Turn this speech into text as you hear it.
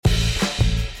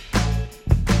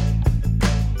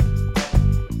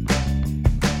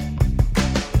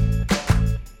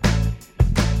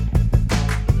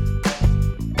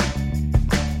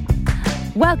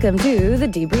Welcome to the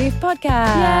Debrief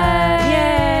Podcast.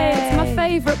 Yay! It's my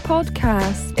favourite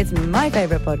podcast. It's my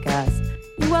favourite podcast.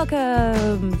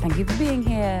 Welcome. Thank you for being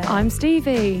here. I'm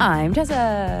Stevie. I'm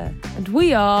Tessa. And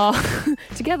we are,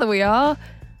 together we are,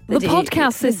 the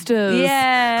podcast sisters.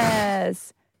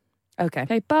 Yes. Okay.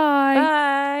 Okay,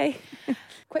 bye. Bye.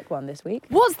 Quick one this week.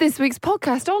 What's this week's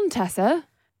podcast on, Tessa?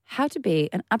 How to be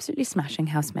an absolutely smashing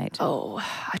housemate. Oh,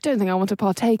 I don't think I want to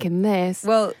partake in this.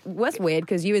 Well, that's weird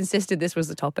because you insisted this was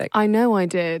the topic. I know I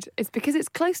did. It's because it's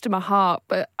close to my heart,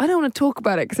 but I don't want to talk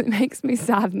about it because it makes me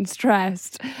sad and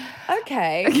stressed.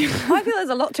 Okay. I feel there's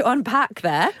a lot to unpack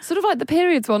there. Sort of like the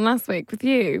periods one last week with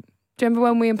you. Do you remember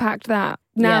when we unpacked that?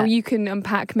 Now you can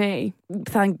unpack me.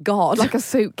 Thank God. Like a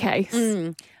suitcase.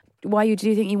 Why do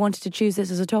you think you wanted to choose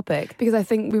this as a topic? Because I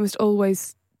think we must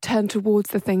always turn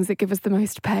towards the things that give us the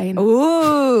most pain.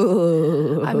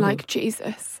 Ooh. I'm like,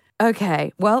 Jesus.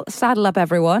 Okay, well, saddle up,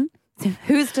 everyone.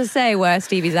 Who's to say where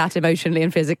Stevie's at emotionally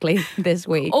and physically this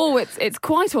week? Oh, it's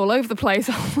quite all over the place.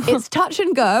 It's touch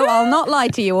and go. I'll not lie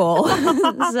to you all.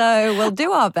 So we'll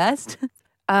do our best.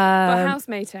 But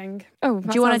housemating. Oh, that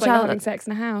do you want to like having sex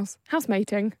in a house?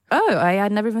 Housemating. Oh, I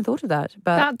had never even thought of that.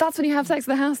 But that's when you have sex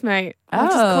with a housemate.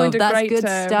 that's great good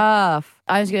term. stuff.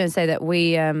 I was going to say that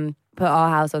we put our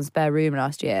house on spare room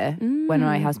last year when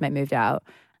my housemate moved out,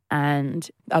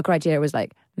 and our criteria was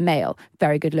like male,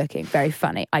 very good looking, very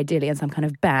funny, ideally in some kind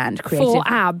of band,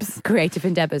 creative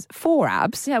endeavours. 4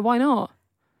 abs. Yeah, why not?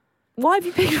 Why have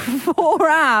you picked 4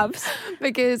 abs?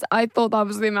 Because I thought that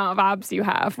was the amount of abs you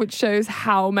have, which shows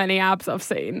how many abs I've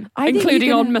seen, I think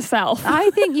including on myself. I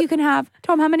think you can have...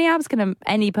 Tom, how many abs can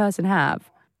any person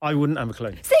have? I wouldn't have a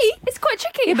clue. See, it's quite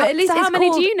tricky. Yeah, but at least so how it's many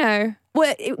called- do you know?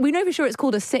 Well, we know for sure it's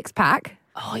called a 6-pack.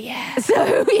 Oh, yeah.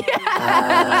 So,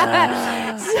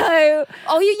 yeah. So...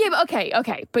 Oh, yeah, but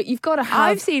okay. But you've got to have...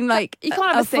 I've seen, like, you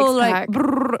can't have a full, six-pack.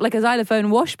 like a xylophone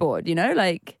washboard, you know?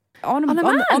 Like, on a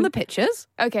man. on the pictures.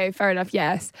 Okay, fair enough,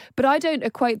 yes. But I don't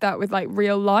equate that with, like,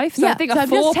 real life. So Yeah, I think so a I'm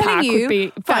just 4-pack telling you, would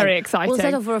be fine. very exciting. We'll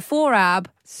settle for a 4-ab.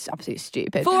 It's absolutely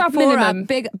stupid. 4-ab minimum.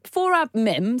 4-ab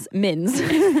mins.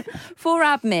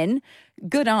 4-ab min.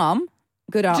 Good arm.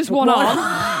 Just one arm.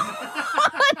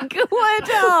 Good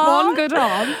arm. One good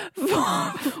arm.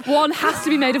 One has to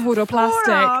be made of wood or plastic.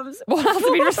 4 arms. One has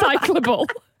to be recyclable.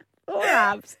 4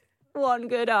 abs. One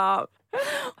good arm.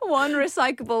 One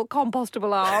recyclable,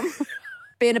 compostable arm.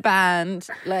 Be in a band,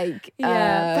 like...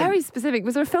 Yeah, very specific.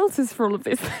 Was there filters for all of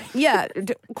these things? Yeah,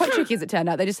 quite tricky as it turned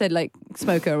out. They just said, like,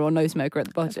 smoker or no smoker at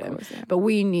the bottom. Course, yeah. But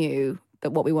we knew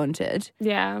that what we wanted.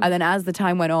 Yeah. And then as the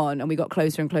time went on and we got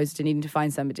closer and closer to needing to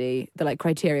find somebody, the, like,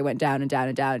 criteria went down and down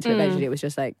and down until eventually it was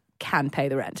just, like, can pay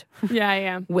the rent.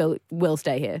 Yeah. We'll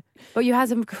stay here. But you had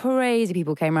some crazy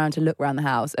people came around to look around the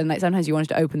house, and like sometimes you wanted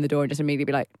to open the door and just immediately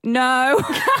be like, no,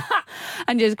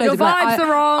 and just close Your it. Like, vibes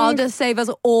are wrong. I'll just save us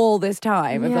all this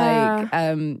time of Yeah.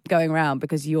 like going around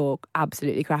because you're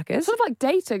absolutely crackers. Sort of like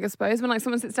dating, I suppose, when like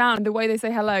someone sits down and the way they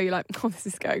say hello, you're like, oh, this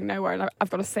is going nowhere and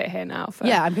I've got to sit here now for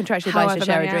Yeah, I'm contractually obliged however to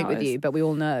share a many drink with hours. you, but we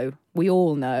all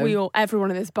know. Everyone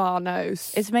in this bar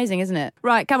knows. It's amazing, isn't it?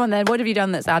 Right, come on then. What have you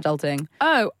done that's adulting?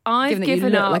 Oh, I've Given that you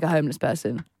given look up. like a homeless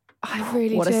person. I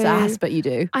really What do. a sass, but you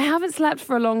do. I haven't slept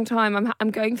for a long time.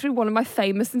 I'm going through one of my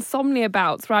famous insomnia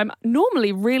bouts where I'm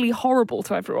normally really horrible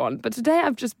to everyone, but today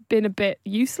I've just been a bit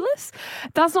useless.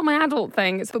 That's not my adult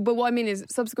thing. But what I mean is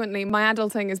subsequently my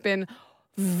adulting has been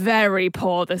very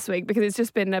poor this week because it's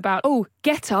just been about,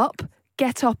 get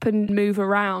up and move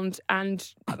around.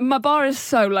 And my bar is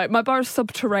so low. My bar is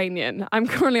subterranean. I'm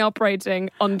currently operating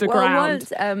underground.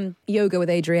 Well, once Yoga with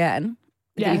Adrienne,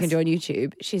 that you can do on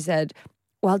YouTube, she said,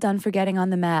 well done for getting on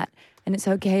the mat. And it's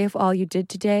okay if all you did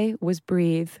today was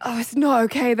breathe. Oh, it's not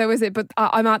okay though, is it? But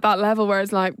I'm at that level where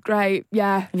it's like, great,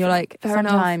 yeah. And you're like, fair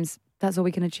enough. sometimes that's all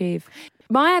we can achieve.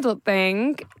 My adult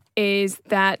thing is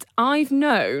that I've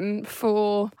known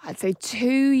for, I'd say 2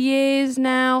 years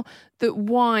now, that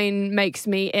wine makes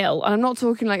me ill. And I'm not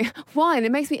talking like, wine,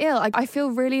 it makes me ill. I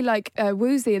feel really like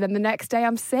woozy and then the next day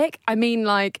I'm sick. I mean,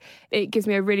 like, it gives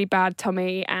me a really bad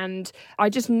tummy and I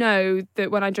just know that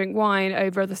when I drink wine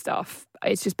over other stuff,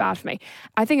 it's just bad for me.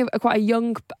 I think quite a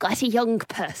young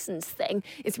person's thing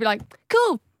is to be like,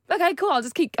 cool, okay, cool, I'll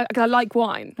just keep, I like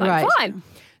wine. Like, Right. fine.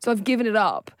 So I've given it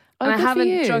up. Oh, And I good for haven't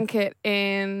you. drunk it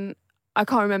in, I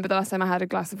can't remember the last time I had a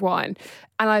glass of wine.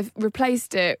 And I've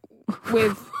replaced it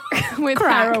with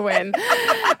Crack. heroin,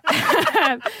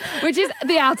 which is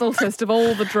the adultest of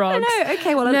all the drugs. No,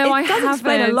 okay, well, No, it I does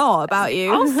explain a haven't. lot about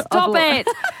you. Oh, stop it.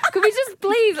 Could we just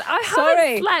please? I Sorry.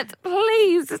 haven't slept.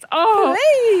 Please.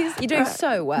 Please. You're doing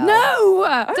so well. No.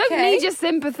 Don't Okay. need your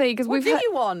sympathy because What do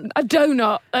you want? a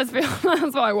donut. That's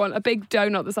what I want. A big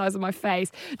donut the size of my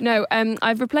face. No,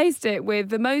 I've replaced it with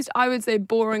the most, I would say,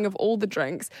 boring of all the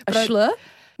drinks. A Schlur?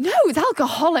 No, it's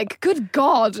alcoholic. Good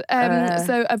God.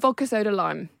 So a vodka soda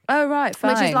lime. Oh, right,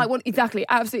 fine. Which is like what exactly,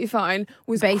 absolutely fine.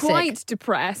 Was Basic. quite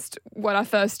depressed when I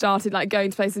first started like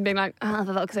going to places and being like, the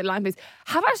vodka soda lime, please.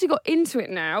 Have actually got into it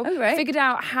now. Oh, right. Figured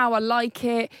out how I like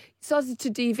it. Started to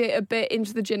deviate a bit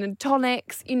into the gin and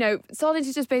tonics. You know, started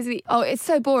to just basically, it's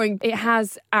so boring. It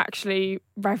has actually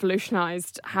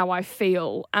revolutionised how I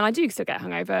feel. And I do still get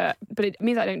hungover, but it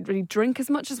means I don't really drink as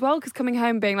much as well, because coming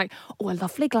home being like, a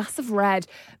lovely glass of red.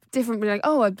 Different, being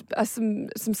like, some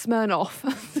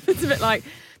Smirnoff. It's a bit like,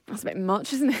 that's a bit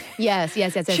much, isn't it? Yes. Chill I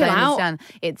understand.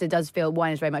 It does feel,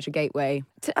 wine is very much a gateway.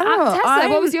 Tessa,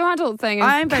 what was your adult thing?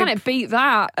 Can it beat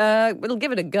that? We'll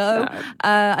give it a go.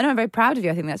 I know, I'm very proud of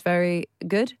you. I think that's very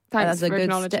good. Thanks for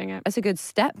acknowledging it. That's a good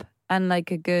step and like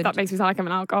a good... That makes me sound like I'm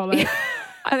an alcoholic.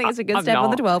 I think it's a good I'm step on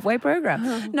not. the 12-way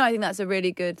programme. No, I think that's a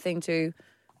really good thing to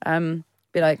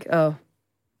be like,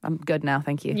 I'm good now,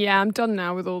 thank you. Yeah, I'm done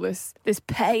now with all this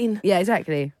pain. Yeah,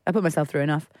 exactly. I put myself through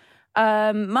enough.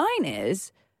 Mine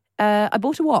is, I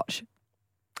bought a watch.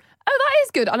 Oh, that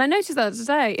is good. And I noticed that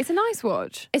today. It's a nice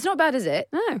watch. It's not bad, is it?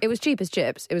 No. It was cheap as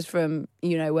chips. It was from,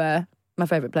 you know where, my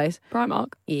favourite place.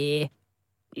 Primark. Yeah.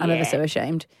 I'm ever so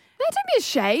ashamed. No, don't be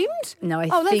ashamed. No,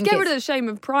 let's get rid of the shame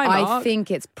of Primark. I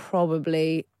think it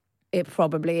probably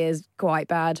is quite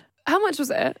bad. How much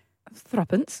was it?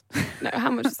 Threepence. No,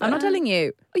 how much was it? I'm not telling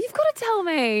you. Oh, you've got to tell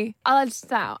me. I'll edit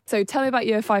it out. So tell me about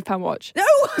your £5 watch. No!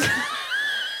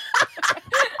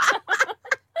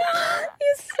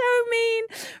 You're so mean.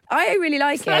 I really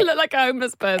like it. I look like a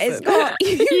homeless person. It's got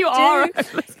you are.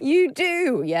 You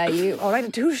do. Yeah, you all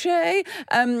right, touche.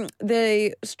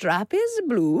 The strap is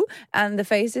blue and the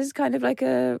face is kind of like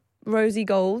a rosy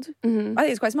gold. Mm-hmm. I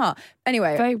think it's quite smart.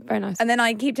 Anyway. Very, very nice. And then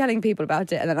I keep telling people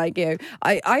about it, and then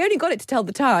I only got it to tell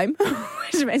the time,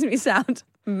 which makes me sound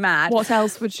mad. What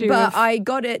else would you But have? I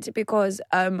got it because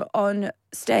on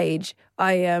stage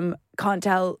I can't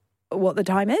tell what the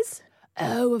time is.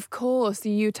 Oh, of course.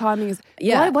 Your timing is...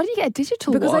 Yeah. Why did you get a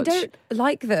digital because watch? I don't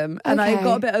like them, and I Okay.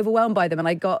 got a bit overwhelmed by them, and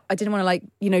I didn't want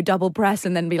to double press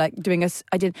and then be like doing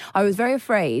I was very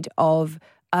afraid of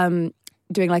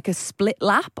doing like a split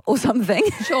lap or something.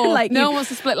 Sure. No one wants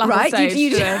to split lap on right? stage.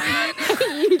 You'd No.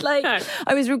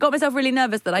 I got myself really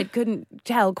nervous that I couldn't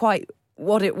tell quite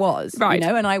what it was, Right. you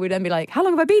know, and I would then be like, how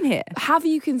long have I been here? Have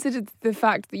you considered the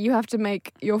fact that you have to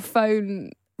make your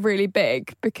phone really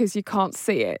big because you can't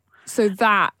see it? So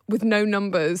that, with no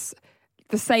numbers,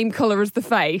 the same colour as the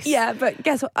face. Yeah, but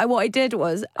guess what? What I did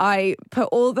was I put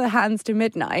all the hands to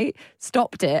midnight,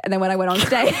 stopped it, and then when I went on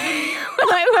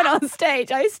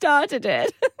stage, I started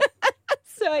it.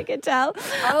 So I could tell.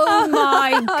 Oh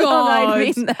my how God. long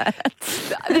I'd been there.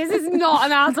 This is not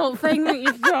an adult thing that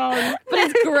you've done. But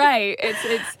it's great.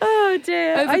 It's Oh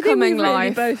dear. I think overcoming we've really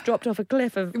life. both dropped off a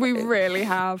cliff of... We really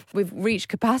have. We've reached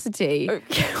capacity.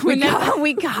 We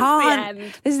We can't.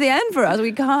 end. This is the end for us.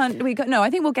 We can't. No,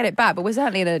 I think we'll get it back, but we're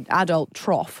certainly in an adult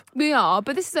trough. We are,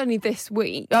 but this is only this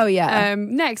week. Oh, yeah.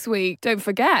 Next week, don't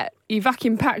forget, you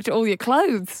vacuum packed all your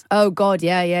clothes. Oh God,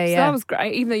 yeah. So that was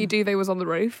great, even though your duvet was on the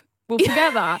roof. We'll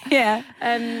forget that. Yeah.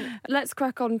 Let's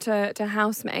crack on to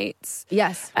Housemates.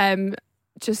 Yes.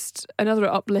 Just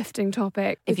another uplifting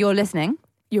topic. If you're listening,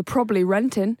 You're probably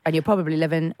renting. and you're probably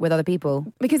living with other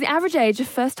people. Because the average age of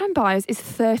first-time buyers is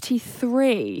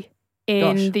 33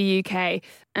 in Gosh. the UK.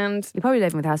 And You're probably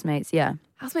living with housemates. Yeah.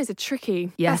 housemates are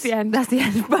tricky. Yes. That's the end. That's the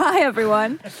end. Bye,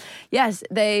 everyone. Yes,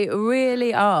 they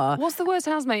really are. What's the worst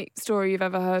housemate story you've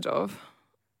ever heard of?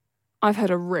 I've heard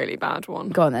a really bad one.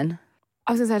 Go on then.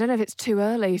 I was going to say, I don't know if it's too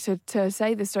early to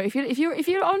say this story. If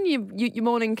you're on your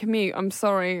morning commute, I'm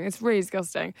sorry, it's really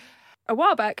disgusting. A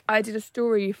while back, I did a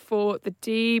story for the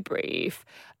debrief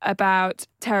about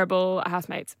terrible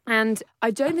housemates, and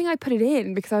I don't think I put it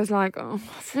in because I was like, oh,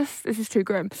 this is too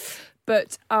grim.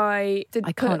 But I did.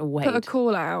 I can't wait. Put a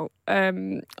call out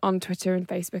on Twitter and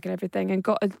Facebook and everything, and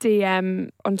got a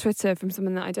DM on Twitter from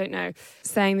someone that I don't know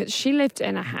saying that she lived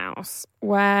in a house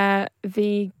where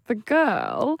the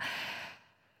girl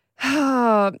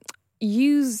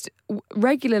used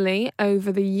regularly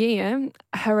over the year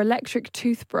her electric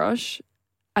toothbrush,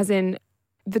 as in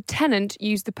the tenant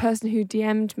used the person who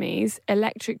DM'd me's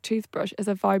electric toothbrush as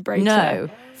a vibrator No.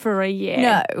 for a year.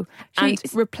 No. And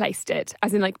replaced it,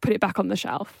 as in like put it back on the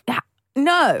shelf.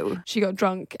 No. She got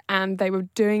drunk and they were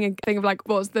doing a thing of like,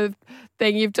 what's the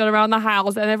thing you've done around the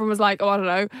house? And everyone was like, oh, I don't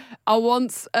know. I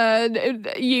once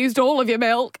used all of your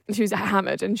milk. And she was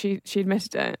hammered and she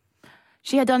admitted it.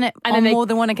 She had done it on more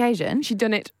than one occasion? She'd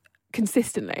done it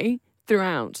consistently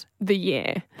throughout the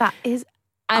year. That is...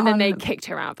 And then they kicked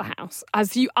her out of the house,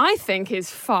 I think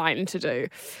is fine to do.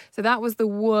 So that was the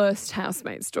worst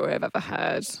housemate story I've ever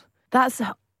heard. That's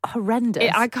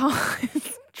horrendous. I can't...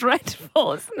 It's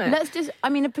dreadful, isn't it? Let's just... I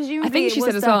mean, presumably... I think she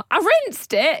said as well, I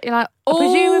rinsed it. You're like, oh,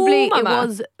 presumably mama. it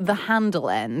was the handle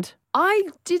end. I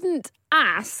didn't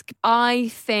ask. I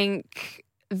think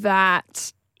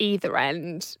that either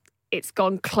end, it's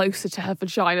gone closer to her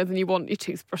vagina than you want your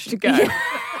toothbrush to go.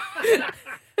 Yeah.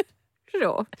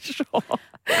 Sure.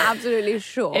 Absolutely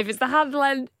sure. If it's the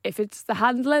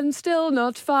handle end, still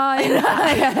not fine.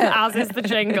 As is the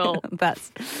jingle. That's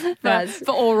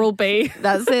for Oral B.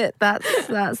 That's it.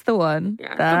 That's the one.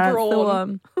 Yeah, that's the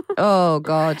one. Oh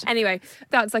God. Anyway,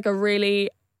 that's like a really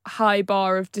high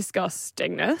bar of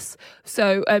disgustingness.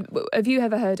 So, have you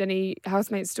ever heard any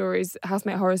housemate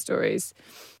horror stories?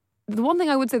 The one thing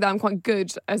I would say that I'm quite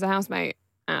good as a housemate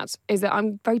at is that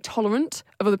I'm very tolerant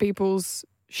of other people's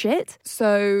shit.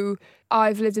 So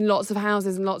I've lived in lots of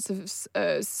houses and lots of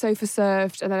sofa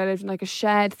surfed, and then I lived in like a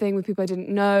shared thing with people I didn't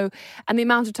know. And the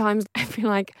amount of times I feel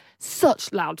like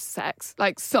such loud sex.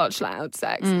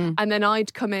 And then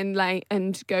I'd come in late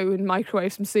and go and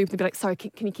microwave some soup and be like, sorry,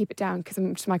 can you keep it down? Because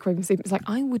I'm just microwaving soup. It's like,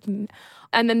 I wouldn't.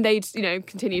 And then they'd,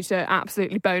 continue to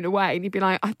absolutely bone away. And you'd be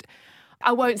like,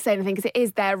 I won't say anything because it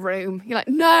is their room. You're like,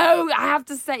 no, I have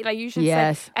to say, like, you should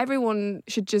say, everyone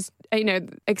should just,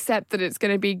 accept that it's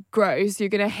going to be gross. You're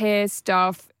going to hear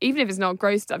stuff, even if it's not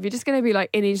gross stuff, you're just going to be like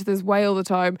in each other's way all the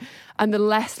time. And the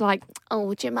less like, oh,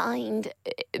 would you mind?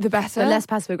 The better. The less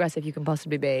passive aggressive you can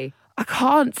possibly be. I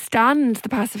can't stand the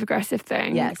passive aggressive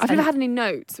thing. Yes. I've never had any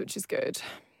notes, which is good.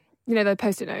 The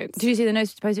post-it notes. Did you see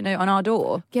the post-it note on our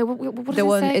door? Yeah, what does it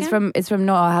say again? It's from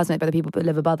not our housemate, but the people that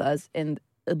live above us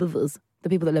the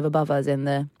people that live above us in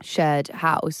the shared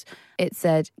house. It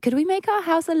said, could we make our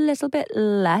house a little bit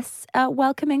less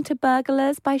welcoming to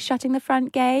burglars by shutting the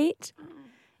front gate?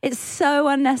 It's so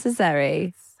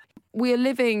unnecessary. We are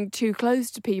living too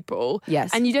close to people. Yes.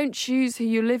 And you don't choose who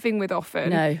you're living with often.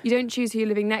 No. You don't choose who you're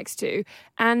living next to.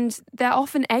 And they're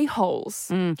often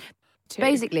a-holes.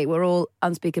 Basically, we're all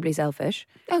unspeakably selfish.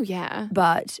 Oh, yeah.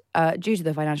 But due to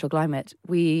the financial climate,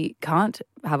 we can't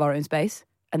have our own space.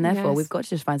 And therefore, we've got to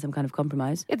just find some kind of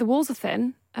compromise. Yeah, the walls are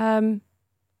thin.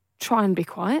 Try and be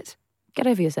quiet. Get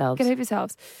over yourselves.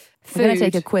 Food. I'm going to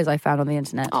take a quiz I found on the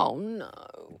internet. Oh, no.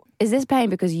 Is this pain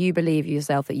because you believe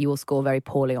yourself that you will score very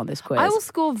poorly on this quiz? I will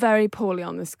score very poorly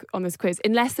on this quiz,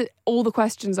 unless all the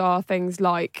questions are things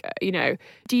like,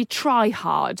 do you try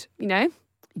hard,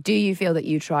 Do you feel that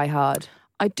you try hard?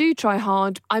 I do try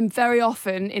hard. I'm very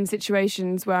often in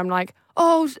situations where I'm like,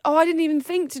 oh, I didn't even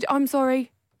think to I'm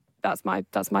sorry. That's my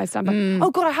standby.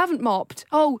 Oh God, I haven't mopped.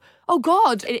 Oh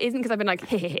God, it isn't because I've been like,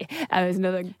 there's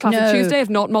another classic Tuesday of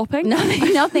not mopping.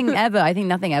 Nothing ever. I think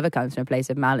nothing ever comes from a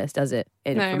place of malice, does it?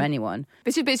 From anyone.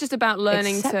 It's just about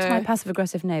learning Except my passive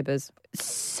aggressive neighbours.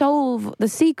 The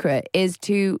secret is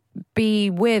to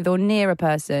be with or near a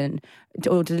person,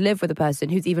 or to live with a person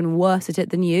who's even worse at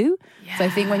it than you. Yeah. So I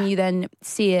think when you then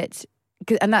see it.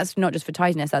 And that's not just for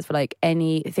tidiness, that's for like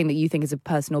anything that you think is a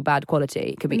personal bad quality.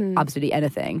 It could be absolutely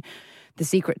anything. The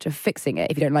secret to fixing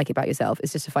it, if you don't like it about yourself,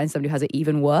 is just to find somebody who has it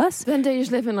even worse. Then do you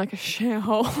just live in like a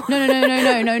shithole?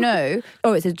 No.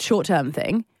 Oh, it's a short-term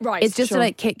thing. Right. It's just to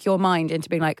like kick your mind into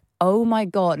being like, oh my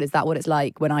God, is that what it's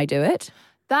like when I do it?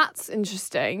 That's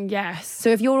interesting, yes. So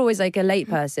if you're always like a late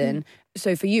person,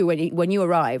 so for you, when you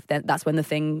arrive, then that's when the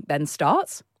thing then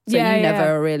starts. So you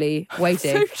never are really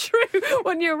waiting. So true.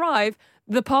 When you arrive,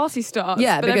 the party starts.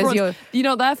 Yeah, but because you're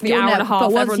not there for the hour and a half.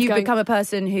 But once you become a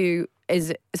person who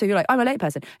is, so you're like, I'm a late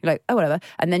person. You're like, oh, whatever.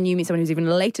 And then you meet someone who's even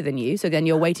later than you. So then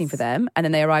you're waiting for them. And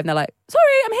then they arrive and they're like, sorry,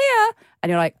 I'm here. And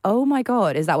you're like, oh my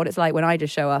God, is that what it's like when I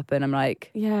just show up and I'm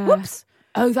like, whoops.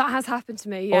 Oh, that has happened to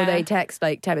me, yeah. Or they text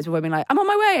like 10 minutes before being like, I'm on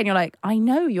my way. And you're like, I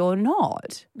know you're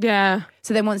not. Yeah.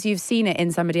 So then once you've seen it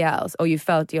in somebody else or you've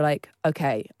felt, you're like,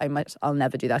 okay, I'll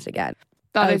never do that again.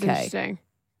 That is interesting.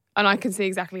 And I can see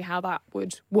exactly how that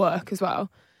would work as well.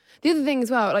 The other thing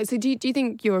as well, like, so do you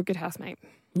think you're a good housemate?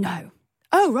 No.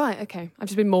 Oh, right, okay. I've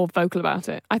just been more vocal about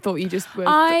it. I thought you just were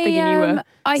thinking you were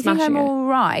I think I'm it. all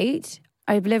right.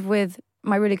 I've lived with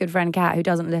my really good friend Kat, who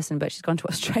doesn't listen, but she's gone to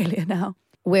Australia now.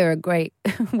 We're a great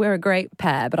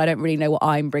pair, but I don't really know what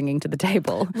I'm bringing to the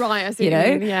table. Right, I see what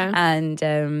you mean, yeah.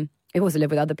 And I've also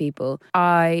lived with other people.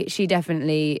 She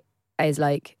definitely is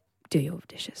like, do your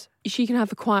dishes. she can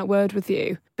have a quiet word with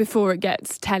you before it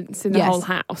gets tense in the whole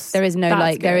house. There is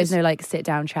no sit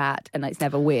down chat, and it's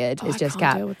never weird. It's just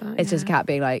Kat. It's just Kat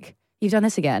being like, "You've done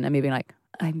this again," and me being like,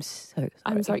 "I'm so sorry."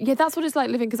 I'm sorry. Yeah, that's what it's like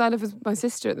living, because I live with my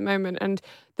sister at the moment, and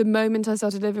the moment I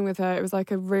started living with her, it was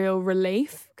like a real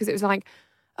relief, because it was like,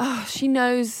 oh, she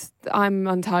knows that I'm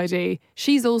untidy.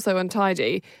 She's also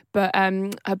untidy, but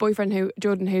her boyfriend,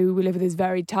 Jordan, who we live with, is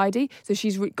very tidy. So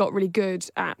she's got really good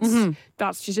at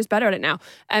that. She's just better at it now.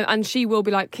 And she will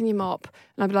be like, "Can you mop?"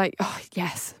 And I'll be like, "Oh,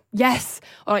 yes.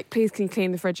 Or like, "Please, can you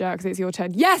clean the fridge out because it's your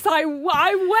turn?" Yes, I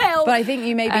will. But I think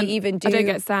you maybe even do. I don't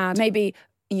get sad. Maybe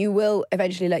you will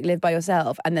eventually like live by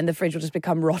yourself, and then the fridge will just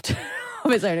become rotten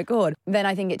of its own accord. Then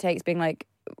I think it takes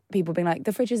people being like,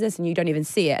 "The fridge is this," and you don't even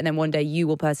see it, and then one day you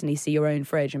will personally see your own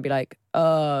fridge and be like,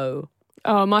 "Oh,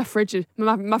 my fridge is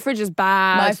bad.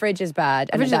 My fridge is bad,"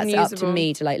 and that's up to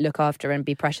me to like look after and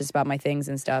be precious about my things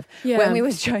and stuff. Yeah. When we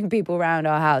were showing people around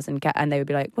our house, and they would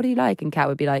be like, "What do you like?" and Kat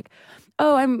would be like,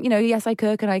 "Oh, I'm, yes, I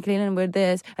cook and I clean and with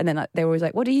this." And then they were always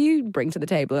like, "What do you bring to the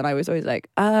table?" And I was always like,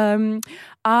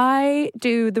 "I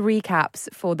do the recaps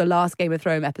for the last Game of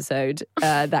Thrones episode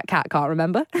that Kat can't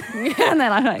remember." And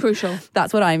then I'm like, crucial.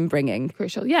 That's what I'm bringing.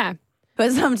 Crucial, yeah.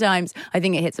 But sometimes I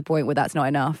think it hits a point where that's not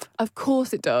enough. Of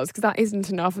course it does, because that isn't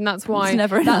enough, and that's why it's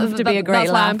never enough to be a great laugh.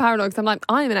 That's why I'm paranoid, because I'm like,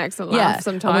 I'm an excellent laugh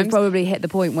sometimes. And we've probably hit the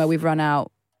point where we've run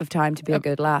out of time to be a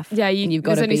good laugh. Yeah,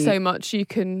 there's only so much you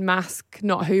can mask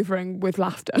not hoovering with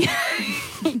laughter.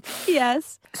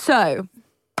 Yes. So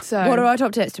what are our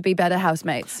top tips to be better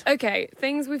housemates? Okay,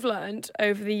 things we've learned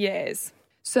over the years.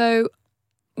 So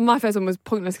my first one was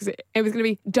pointless, because it was going to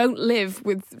be, don't live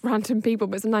with random people,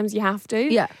 but sometimes you have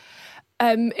to. Yeah.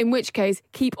 In which case,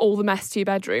 keep all the mess to your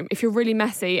bedroom. If you're really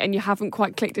messy and you haven't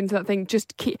quite clicked into that thing,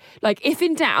 just keep, like, if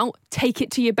in doubt, take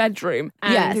it to your bedroom.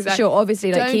 Yes, sure.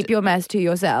 Obviously, like, keep your mess to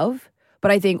yourself.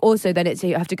 But I think also then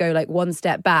you have to go like one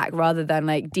step back, rather than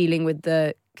like dealing with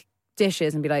the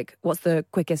dishes and be like, what's the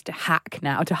quickest hack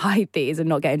now to hide these and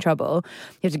not get in trouble?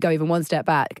 You have to go even one step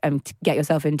back and get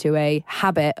yourself into a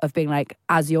habit of being like,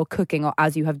 as you're cooking or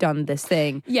as you have done this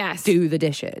thing, yes, do the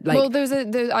dishes. Like, well,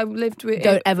 I lived with.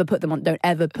 Don't ever put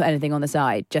anything on the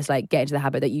side. Just like get into the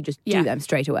habit that you just do them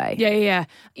straight away. Yeah.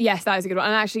 Yes, that is a good one.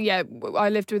 And actually, I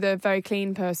lived with a very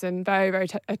clean person, very, very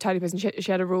tidy person.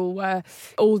 She had a rule where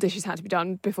all dishes had to be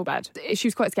done before bed. She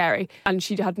was quite scary, and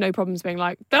she had no problems being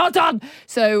like, they're not done.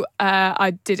 So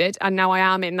I did it, and now I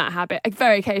am in that habit.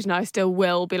 Very occasionally, I still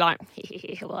will be like,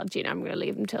 well, Gina, I'm going to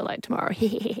leave them till like tomorrow.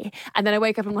 And then I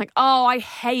wake up and I'm like, oh, I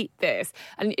hate this.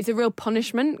 And it's a real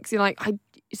punishment, because you're like,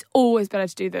 it's always better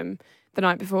to do them the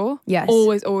night before. Yes.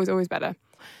 Always, always, always better.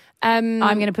 I'm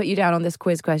going to put you down on this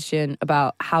quiz question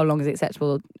about how long is the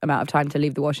acceptable amount of time to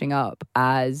leave the washing up,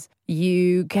 as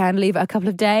you can leave it a couple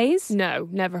of days. No,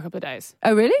 never a couple of days.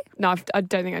 Oh, really? No, I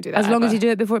don't think I do that. As long as you do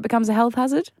it before it becomes a health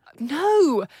hazard?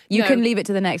 No. You can leave it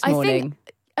to the next morning.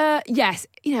 Yes.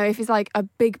 If it's like a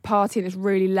big party and it's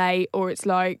really late, or it's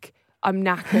like I'm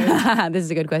knackered. This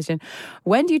is a good question.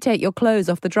 When do you take your clothes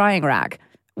off the drying rack?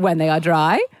 When they are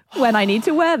dry, when I need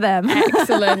to wear them.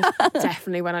 Excellent.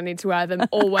 Definitely when I need to wear them,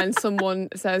 or when someone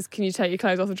says, can you take your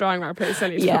clothes off the drying rack, please? I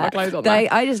need to put my clothes on there.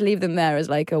 I just leave them there as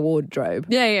like a wardrobe.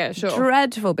 Yeah, sure.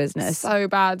 Dreadful business. So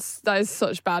bad. That is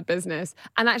such bad business.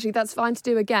 And actually, that's fine to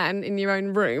do again in your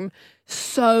own room.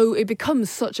 So it becomes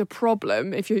such a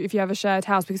problem if you have a shared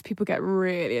house, because people get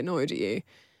really annoyed at you.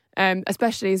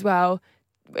 Especially as well,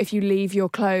 if you leave your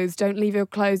clothes, don't leave your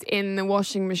clothes in the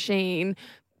washing machine,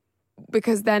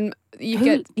 because then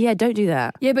don't do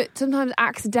that. Yeah, but sometimes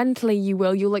accidentally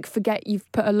you'll like forget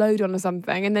you've put a load on or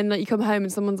something, and then like you come home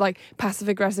and someone's like passive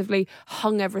aggressively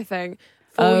hung everything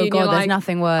for you. God, there's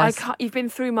nothing worse. You've been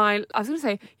through my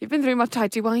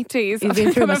tighty whities. You've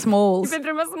been through my smalls. You've been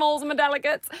through my smalls and my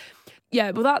delicates.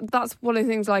 Yeah, but that's one of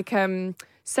the things, like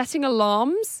setting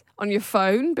alarms on your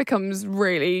phone becomes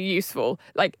really useful.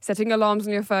 Like setting alarms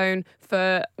on your phone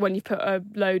for when you put a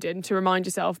load in, to remind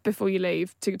yourself before you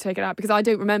leave to take it out. Because I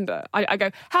don't remember. I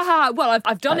go, well,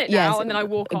 I've done it now, and then I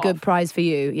walk off. A good prize for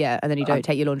you, yeah. And then you don't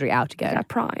take your laundry out again. A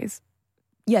prize.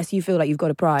 Yes, you feel like you've got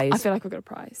a prize. I feel like I've got a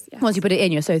prize, yes. Once you put it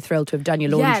in, you're so thrilled to have done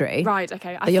your laundry. Yeah, right,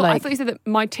 okay. I thought you said that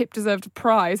my tip deserved a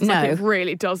prize. No. Like, it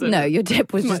really doesn't. No, your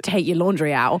tip was just take your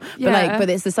laundry out. Yeah. But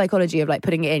it's the psychology of like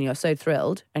putting it in, you're so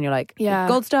thrilled, and you're like,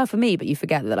 gold star for me, but you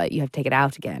forget that like you have to take it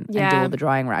out again and do all the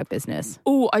drying rack business.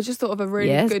 Oh, I just thought of a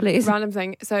really good random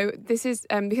thing. So this is,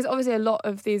 because obviously a lot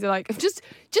of these are like, just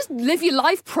live your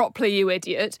life properly, you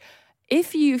idiot.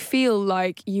 If you feel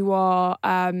like you are,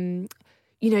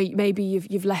 maybe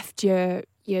you've left your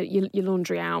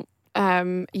laundry out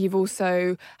You've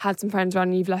also had some friends around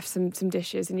and you've left some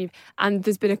dishes and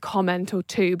there's been a comment or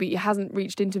two, but it hasn't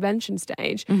reached intervention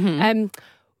stage.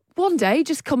 One day,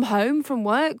 just come home from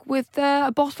work with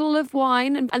a bottle of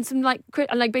wine and some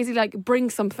basically bring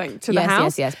something to the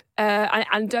house. Yes.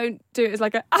 And don't do it as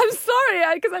I'm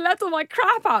sorry because I let all my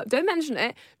crap out. Don't mention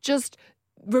it. Just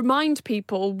remind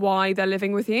people why they're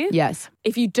living with you. Yes.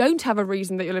 If you don't have a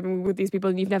reason that you're living with these people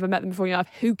and you've never met them before in your life,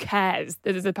 who cares?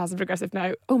 There's a passive aggressive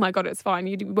no. Oh my God, it's fine.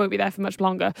 You won't be there for much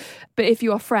longer. But if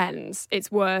you are friends,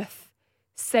 it's worth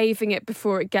saving it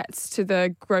before it gets to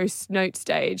the gross note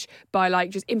stage by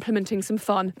just implementing some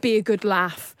fun. Be a good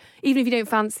laugh. Even if you don't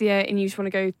fancy it and you just want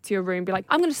to go to your room, be like,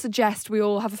 I'm going to suggest we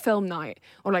all have a film night.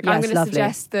 Or I'm going to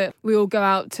suggest that we all go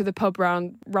out to the pub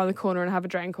round the corner and have a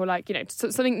drink, or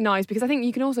something nice, because I think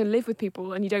you can also live with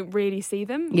people and you don't really see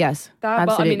them. Yes,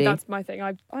 absolutely. That's my thing.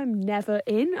 I'm never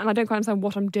in and I don't quite understand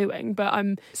what I'm doing, but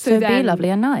I'm be lovely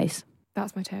and nice.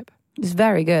 That's my tip. It's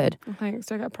very good. Oh, thanks.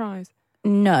 Do I get a prize?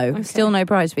 No, Okay. Still no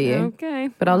prize for you. Okay.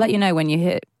 But I'll let you know when you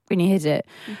hit it.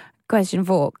 Question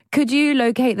 4. Could you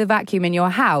locate the vacuum in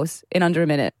your house in under a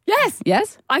minute? Yes.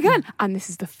 Yes? I can. And this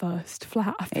is the first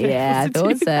flat I've been Yeah, I able to thought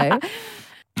do so. that.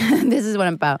 This is what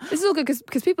I'm about. This is all good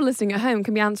because people listening at home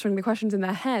can be answering the questions in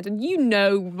their head and you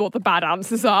know what the bad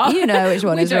answers are. You know which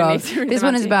one We is don't wrong. need to read This them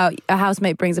one out is to you. about a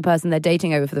housemate brings a person they're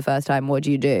dating over for the first time. What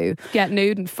do you do? Get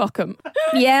nude and fuck them.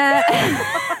 Yeah.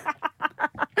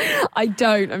 I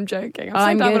don't. I'm joking.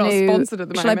 I'm so glad we're not going sponsored at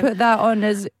the to... Shall I moment. put that on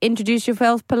as introduce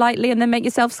yourself politely and then make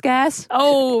yourself scarce?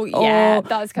 Oh, yeah. Or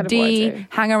That's kind of what I D, do.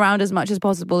 hang around as much as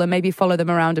possible and maybe follow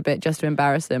them around a bit just to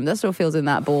embarrass them. That still feels in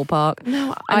that ballpark.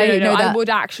 No, I no, know that I would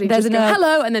actually there's just go,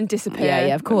 hello, and then disappear.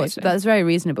 Yeah, of course. Amazing. That's very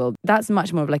reasonable. That's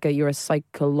much more of you're a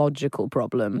psychological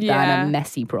problem than Yeah. a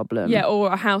messy problem. Yeah,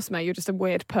 or a housemate. You're just a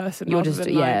weird person. You're rather just,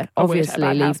 than, yeah, a weird, obviously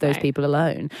bad leave those housemate. people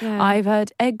alone. Yeah. I've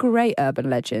heard a great urban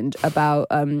legend about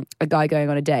a guy going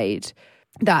on a date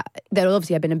that there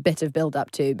obviously had been a bit of build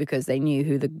up to because they knew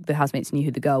who the housemates knew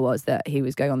who the girl was that he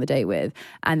was going on the date with,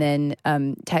 and then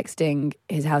texting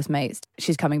his housemates,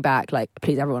 she's coming back,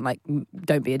 please everyone,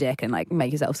 don't be a dick and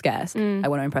make yourself scarce. I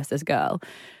want to impress this girl.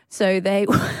 So they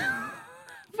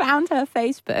found her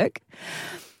Facebook,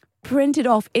 printed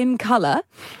off in colour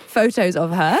photos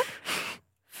of her,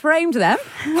 framed them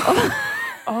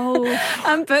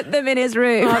and put them in his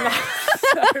room.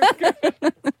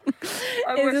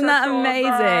 Isn't that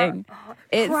amazing?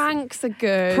 Pranks are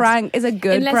good. Prank is a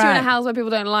good Unless prank. you're in a house where people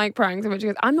don't like pranks, in which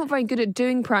case I'm not very good at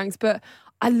doing pranks, but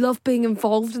I love being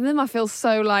involved in them. I feel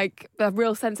so a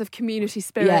real sense of community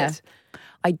spirit. Yeah.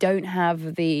 I don't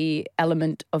have the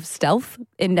element of stealth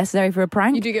necessary for a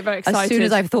prank. You do get very excited. As soon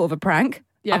as I've thought of a prank,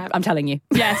 Yeah. I'm telling you.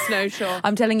 Yes, no, sure.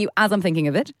 I'm telling you as I'm thinking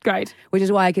of it. Great. Which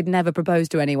is why I could never propose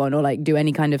to anyone or do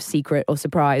any kind of secret or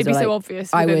surprise. It'd be or, so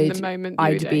obvious I within would, the moment that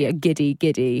you I'd were be doing a it.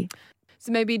 giddy.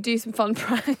 So maybe do some fun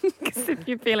pranks if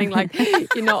you're feeling like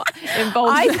you're not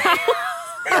involved in the house.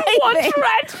 What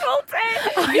dreadful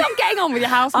thing! You're not getting on with your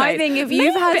housemate. I think if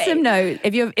you've had Maybe. some notes,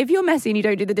 if you're messy and you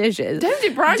don't do the dishes, Don't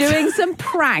do pranks. doing some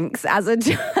pranks as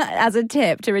a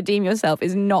tip to redeem yourself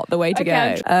is not the way to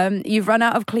Okay. go. You've run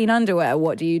out of clean underwear.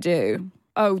 What do you do?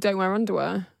 Oh, don't wear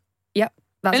underwear. Yep,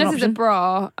 that's an Unless it's a option.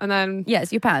 bra, and then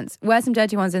Yes, your pants. Wear some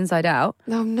dirty ones inside out.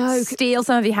 no. Steal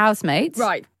some of your housemates.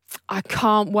 Right. I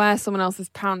can't wear someone else's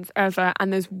pants ever.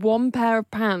 And there's one pair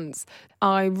of pants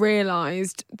I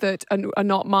realised that are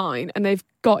not mine, and they've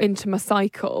got into my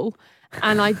cycle.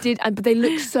 And but they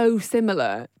look so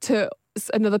similar to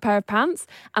another pair of pants.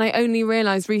 And I only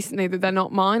realised recently that they're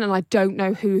not mine, and I don't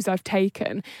know whose I've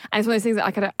taken. And it's one of those things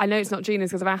that I know it's not Gina's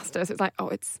because I've asked her. So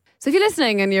it's so if you're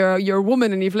listening and you're a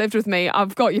woman and you've lived with me,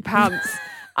 I've got your pants.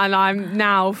 And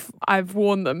I've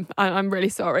worn them. And I'm really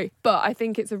sorry. But I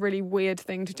think it's a really weird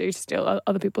thing to do, to steal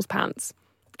other people's pants.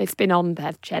 It's been on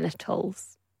their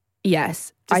genitals.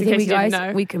 Yes. Just I in think case you didn't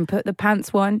know. we can put the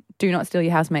pants one. Do not steal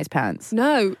your housemate's pants.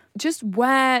 No, just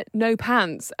wear no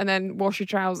pants and then wash your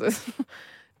trousers.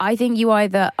 I think you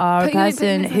either are a But you ain't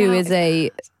person putting who anything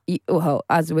is well,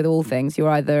 as with all things, you're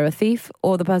either a thief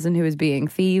or the person who is being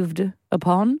thieved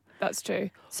upon. That's true.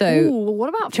 So Ooh, well, what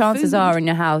about chances food? are in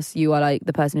your house, you are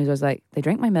the person who's always they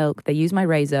drink my milk, they use my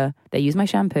razor, they use my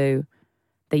shampoo,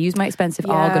 they use my expensive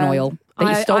argan oil,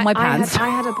 they stole my pants. I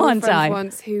had a one boyfriend time.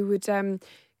 once who would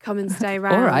come and stay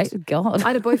around. All right, God. I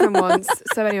had a boyfriend once.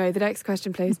 So anyway, the next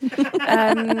question, please.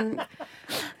 I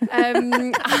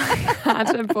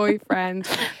had a boyfriend.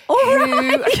 All who-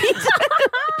 right.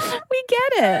 We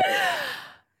get it.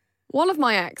 One of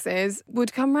my exes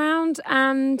would come round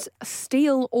and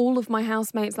steal all of my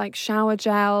housemates' like shower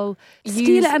gel.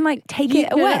 Steal it and like take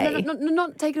it away? No,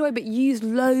 not take it away, but use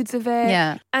loads of it.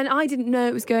 Yeah. And I didn't know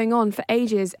it was going on for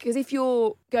ages, because if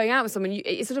you're going out with someone,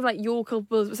 it's sort of like you're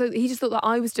culpable. So he just thought that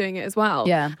I was doing it as well.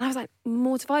 Yeah. And I was like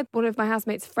mortified. One of my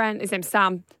housemates' his name's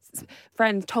Sam,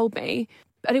 friend told me.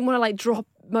 I didn't want to like drop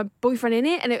my boyfriend in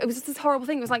it. And it was just this horrible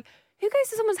thing. It was like, who goes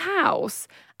to someone's house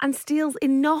and steals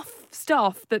enough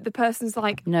stuff that the person's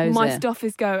like, knows my it. stuff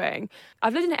is going?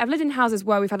 I've lived in houses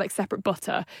where we've had like separate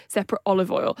butter, separate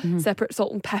olive oil, separate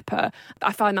salt and pepper.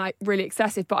 I find that really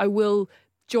excessive, but I will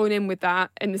join in with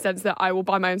that in the sense that I will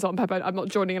buy my own salt and pepper. I'm not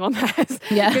joining in on theirs.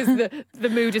 Yeah. Because the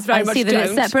mood is very much I see that don't.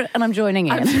 it's separate and I'm joining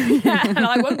in. Yeah, and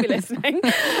I won't be listening.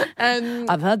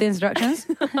 I've heard the instructions.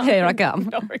 Here I come.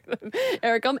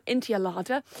 Here I come into your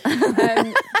larder.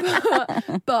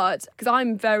 But because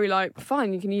I'm very like,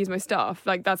 fine, you can use my stuff.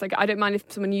 Like that's like, I don't mind if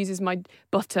someone uses my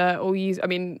butter or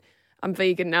I'm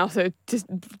vegan now, so just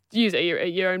use it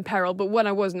at your own peril. But when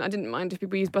I wasn't, I didn't mind if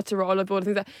people use butter or olive oil and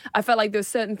things like that. I felt like there were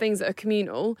certain things that are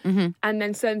communal and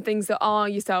then certain things that are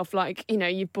yourself, like,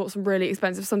 you've bought some really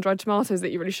expensive sun-dried tomatoes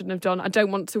that you really shouldn't have done. I don't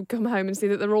want to come home and see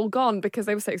that they're all gone because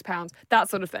they were £6, that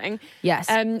sort of thing. Yes.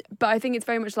 But I think it's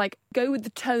very much like, go with the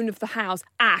tone of the house,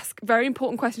 ask, very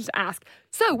important questions to ask.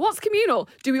 So what's communal?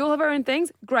 Do we all have our own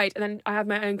things? Great. And then I have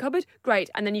my own cupboard? Great.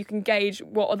 And then you can gauge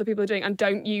what other people are doing and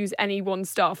don't use anyone's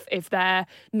stuff if they're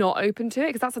not open to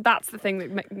it, because that's the thing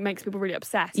that makes people really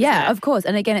obsessed. Yeah, of course.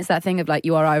 And again, it's that thing of like,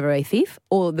 you are either a thief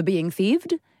or the being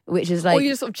thieved, which is like... Or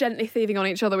you're sort of gently thieving on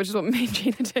each other, which is what me and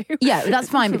Gina do. Yeah, that's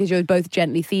fine because you're both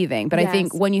gently thieving. But Yes. I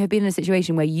think when you have been in a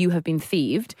situation where you have been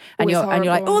thieved and it's you're like,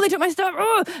 horrible. oh, they took my stuff.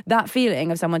 Oh, that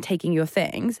feeling of someone taking your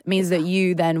things means that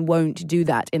you then won't do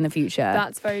that in the future.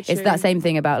 That's very true. It's that same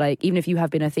thing about like, even if you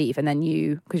have been a thief and then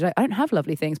because you're like, I don't have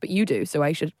lovely things, but you do, so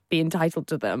I should be entitled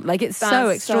to them. Like, it's so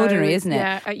extraordinary, isn't it?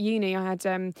 Yeah, at uni I had,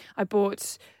 I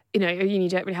bought... at uni you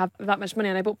don't really have that much money,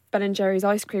 and I bought Ben & Jerry's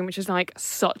ice cream, which is like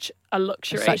such a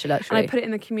luxury. Such a luxury. And I put it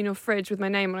in the communal fridge with my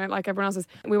name on it, like everyone else's.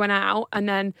 We went out and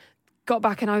then got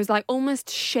back, and I was like almost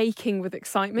shaking with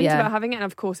excitement about having it, and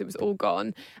of course it was all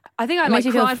gone. I think I like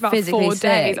cried for about 4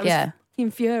 days. I was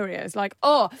fucking furious, like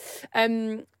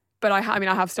but I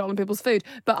have stolen people's food.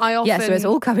 But I often... Yeah, so it's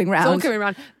all coming round. It's all coming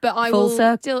round. But I Full will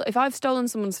circle. still... If I've stolen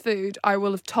someone's food, I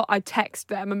will have... I text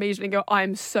them immediately and go,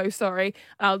 I'm so sorry.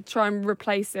 I'll try and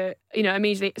replace it,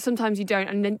 immediately. Sometimes you don't,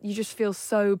 and then you just feel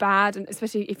so bad. And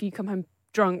especially if you come home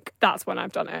drunk, that's when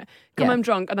I've done it. Come home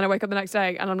drunk, and then I wake up the next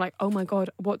day and I'm like, oh my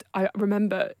God, what? I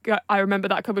remember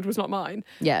that cupboard was not mine.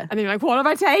 Yeah. And then you're like, what have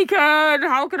I taken?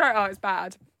 How could I... Oh, it's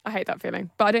bad. I hate that feeling.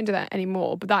 But I don't do that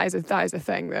anymore. But that is a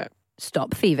thing that...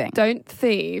 Stop thieving. Don't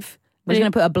thieve. We're just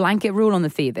going to put a blanket rule on the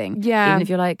thieving. Yeah. Even if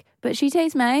you're like, but she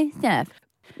takes my stuff.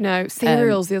 No,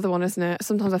 cereal's the other one, isn't it?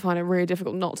 Sometimes I find it really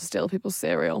difficult not to steal people's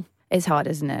cereal. It's hard,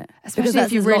 isn't it? Especially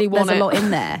if you really want it. There's a lot in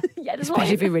there. Yeah,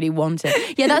 especially if you really want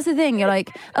it. Yeah, that's the thing. You're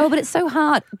like, oh, but it's so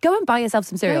hard. Go and buy yourself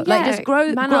some cereal. Yeah, like, just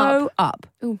grow up.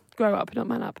 Ooh, grow up, not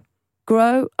man up.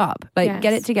 Grow up. Like, Yes.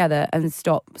 get it together and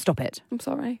stop it. I'm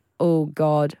sorry. Oh,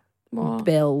 God. What?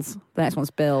 Bills. The next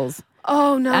one's bills.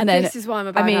 Oh, no, And then, this is why I'm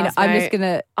a bad I'm housemate. just going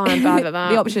to... I'm bad at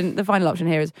that. The final option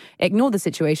here is ignore the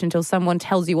situation until someone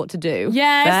tells you what to do.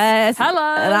 Yes.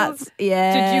 Hello.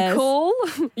 Yes. Did you call?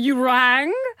 You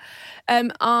rang?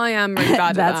 I am really bad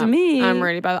at that. That's me. I'm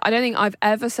really bad. I don't think I've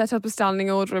ever set up a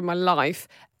standing order in my life.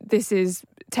 This is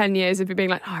 10 years of me being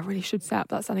like, oh, I really should set up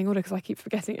that standing order because I keep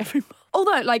forgetting every month.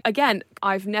 Although, like, again,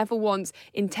 I've never once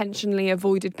intentionally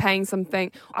avoided paying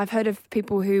something. I've heard of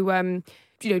people who...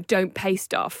 don't pay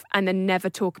stuff and then never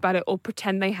talk about it or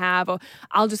pretend they have, or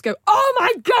I'll just go, oh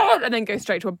my God, and then go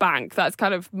straight to a bank. That's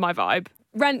kind of my vibe.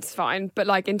 Rent's fine, but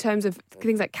like in terms of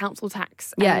things like council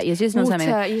tax, it's just not water,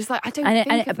 something. You're just like, I don't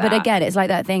think of that. But again, it's like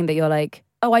that thing that you're like,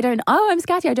 I'm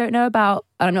scatty, I don't know about.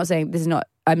 And I'm not saying this is not.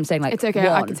 I'm saying like it's okay,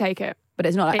 I can take it. But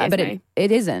it's not.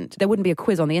 It isn't. There wouldn't be a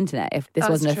quiz on the internet if this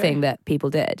wasn't a thing that people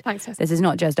did. Thanks, Tessa. This is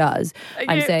not just us.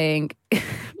 I'm saying,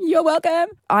 you're welcome.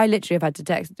 I literally have had to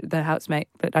text the housemate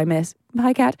that I miss,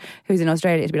 my cat, who's in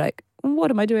Australia, to be like,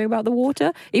 what am I doing about the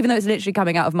water? Even though it's literally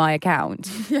coming out of my account.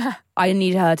 Yeah. I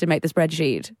need her to make the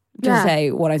spreadsheet to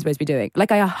say what I'm supposed to be doing.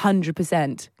 Like, I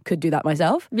 100% could do that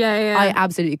myself. Yeah. I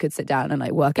absolutely could sit down and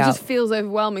like work out. It just feels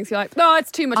overwhelming. So you're like, no, it's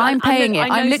too much. I'm paying it.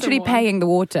 I'm literally paying the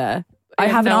water. I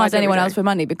haven't asked anyone else for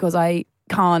money because I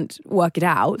can't work it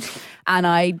out, and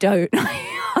I don't.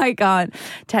 I can't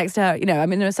text her. You know, I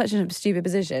mean, they're in such a stupid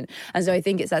position. And so I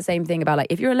think it's that same thing about like,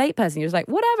 if you're a late person, you're just like,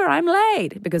 whatever, I'm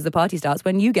late, because the party starts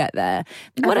when you get there.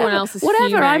 Everyone else is whatever,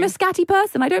 fuming. I'm a scatty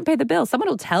person. I don't pay the bill. Someone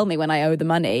will tell me when I owe the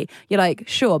money. You're like,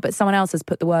 sure, but someone else has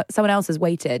put the work, someone else has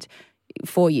waited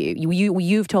for you.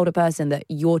 You've told a person that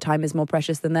your time is more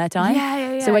precious than their time.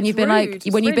 Yeah. So when you've been rude.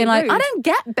 like, when you've It's been really like, I rude. don't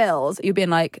get bills, you've been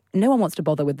like, no one wants to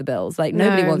bother with the bills. Like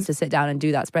nobody wants to sit down and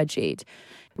do that spreadsheet.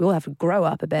 We all have to grow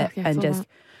up a bit Okay, and full just up.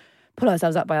 pull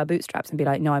ourselves up by our bootstraps and be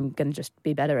like, no, I'm going to just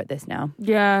be better at this now.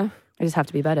 Yeah. I just have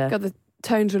to be better. God, the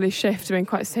tones really shift to being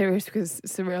quite serious because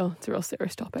it's a real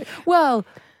serious topic. Well,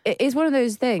 it's one of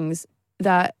those things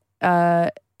that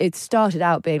it started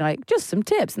out being like just some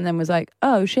tips, and then was like,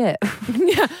 oh shit.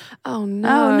 Yeah. Oh no.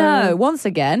 Oh no. Once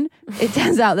again, it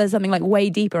turns out there's something like way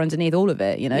deeper underneath all of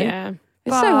it, you know? Yeah.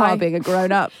 It's so hard being a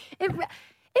grown up. It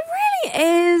really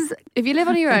is. If you live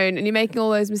on your own and you're making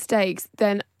all those mistakes,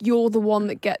 then you're the one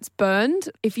that gets burned.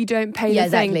 If you don't pay the thing,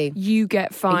 exactly. you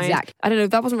get fined. Exactly. I don't know.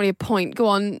 That wasn't really a point. Go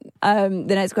on. The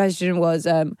next question was,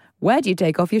 where do you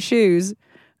take off your shoes?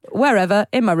 Wherever,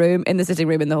 in my room, in the sitting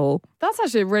room, in the hall. That's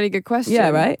actually a really good question. Yeah,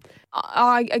 right?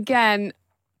 I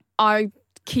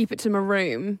keep it to my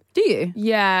room. Do you?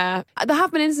 Yeah. There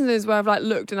have been instances where I've like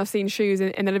looked and I've seen shoes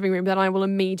in the living room, then I will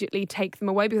immediately take them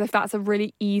away because that's a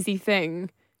really easy thing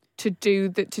to do,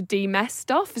 that to de-mess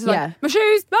stuff. It's like, my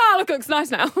shoes, look, it looks nice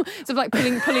now. Sort of like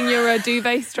pulling your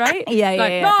duvet straight.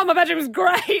 Yeah. Oh, my bedroom's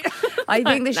great. I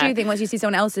think the shoe thing, once you see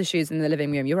someone else's shoes in the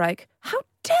living room, you're like, how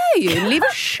dare you leave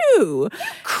a shoe?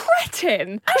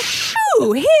 Cretin. A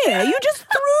shoe here? You just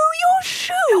threw your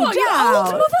shoe What, your down.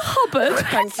 old Mother Hubbard?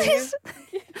 Thank you.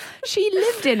 She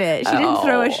lived in it. She didn't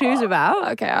throw her shoes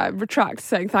about. Okay, I retract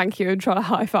saying thank you and try to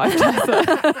high five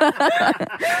Tessa.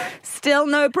 Still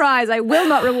no prize. I will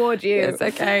not reward you. It's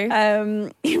okay.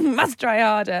 You must try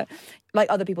harder. Like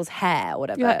other people's hair or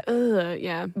whatever. You're like, ugh,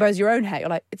 yeah. Whereas your own hair, you're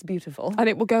like, it's beautiful. And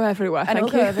it will go everywhere. And it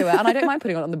will go everywhere. And I don't mind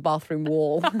putting it on the bathroom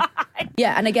wall.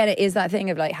 Yeah, and again, it is that thing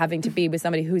of like having to be with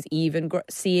somebody who's even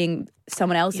seeing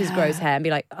someone else's gross hair and be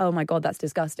like, oh my God, that's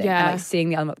disgusting. Yeah. And like seeing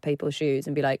the other people's shoes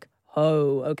and be like,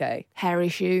 oh, okay. Hairy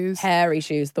shoes. Hairy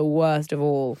shoes, the worst of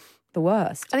all. The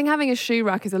worst. I think having a shoe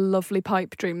rack is a lovely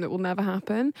pipe dream that will never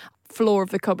happen. Floor of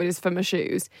the cupboard is for my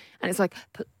shoes. And it's like,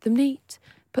 put them neat,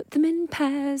 put them in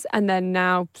pairs. And then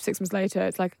now, 6 months later,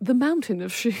 it's like the mountain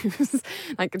of shoes.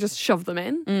 Like, just shove them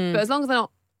in. But as long as they're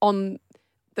not on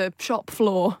the shop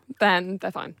floor, then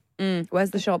they're fine. Where's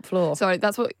the shop floor? Sorry,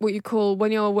 that's what you call,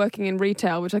 when you're working in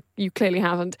retail, which you clearly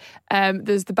haven't,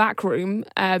 there's the back room,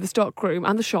 the stock room,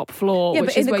 and the shop floor. Yeah, which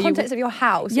but in is the where context of your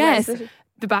house. Yes, where's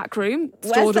the back room,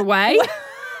 stored away.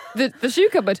 The shoe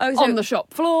cupboard on the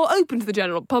shop floor, open to the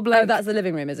general public. Oh, that's the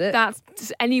living room, is it? That's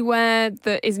just anywhere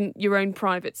that isn't your own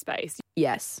private space.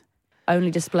 Yes.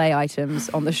 Only display items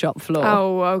on the shop floor.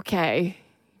 Oh, okay.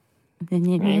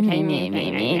 Display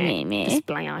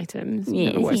items.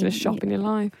 Never worked in a shop in your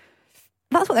life.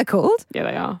 That's what they're called? Yeah,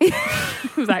 they are.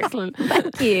 It was excellent.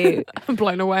 Thank you. I'm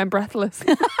blown away and breathless.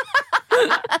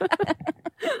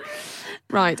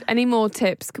 Right. Any more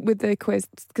tips with the quiz?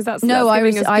 Because that's No, that's I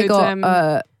giving us good,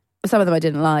 got some of them I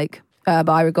didn't like, but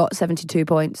I got 72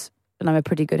 points, and I'm a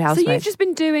pretty good So housemate. you've just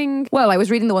been doing... Well, I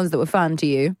was reading the ones that were fun to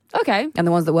you, Okay. and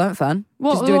the ones that weren't fun.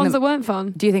 What Just were the doing ones them- that weren't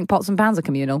fun? Do you think pots and pans are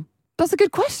communal? That's a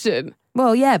good question.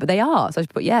 Well, yeah, but they are. So I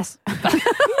should put yes. Yeah, but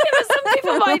some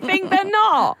people might think they're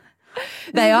not.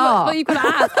 They are. Well, you've got to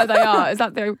ask. Oh, they are. Is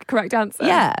that the correct answer?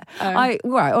 Yeah. Oh.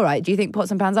 Right, all right. Do you think pots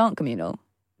and pans aren't communal?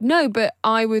 No, but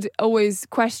I would always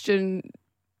question...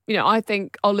 You know, I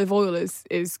think olive oil is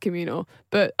communal,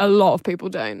 but a lot of people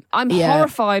don't. I'm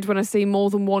horrified when I see more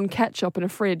than one ketchup in a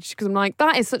fridge because I'm like,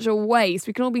 that is such a waste.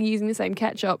 We can all be using the same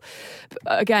ketchup.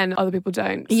 But again, other people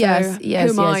don't. So Yes, who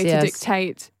am I to yes.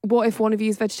 dictate? What if one of you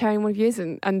is vegetarian, one of you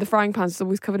isn't? And the frying pan's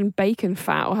always covered in bacon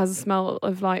fat or has a smell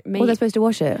of like meat. Well, they're supposed to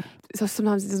wash it. So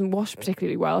sometimes it doesn't wash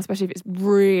particularly well, especially if it's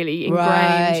really ingrained,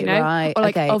 Right, you know? right, Or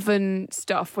like okay. oven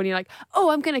stuff when you're like, oh,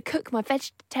 I'm going to cook my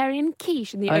vegetarian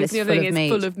quiche. And the it's opening full thing of is meat.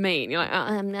 full of meat. And you're like,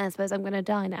 I suppose I'm going to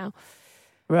die now.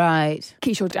 Right.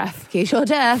 Quiche or death. Quiche or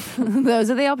death. Those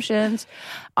are the options.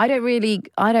 I don't really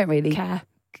Care.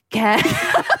 care.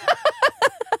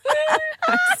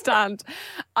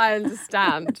 I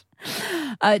understand.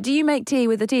 Do you make tea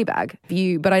with a tea bag?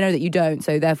 But I know that you don't,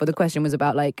 so therefore the question was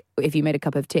about like, if you made a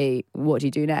cup of tea, what do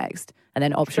you do next? And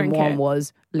then option Drink one it.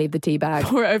 was leave the tea bag.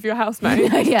 Pour it over your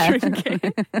housemate. Yeah. Drink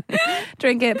it.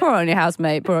 Drink it, pour it on your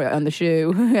housemate, pour it on the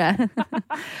shoe. Yeah.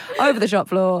 Over the shop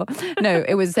floor. No,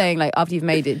 it was saying like after you've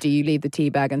made it, do you leave the tea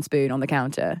bag and spoon on the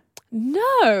counter?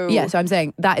 No. Yeah, so I'm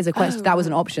saying that is a question. That was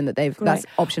an option that they've. That's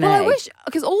option A. I wish,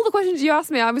 because all the questions you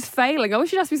asked me, I was failing. I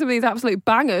wish you'd asked me some of these absolute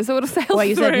bangers. I would have sailed Well,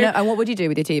 you said through. no. And what would you do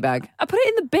with your tea bag? I put it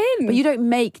in the bin. But you don't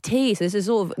make tea, so this is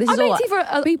all. I make tea for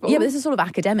other people. Yeah, but this is sort of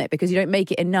academic because you don't make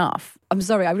it enough. I'm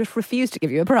sorry, I just refuse to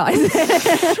give you a prize.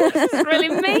 That's really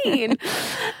mean.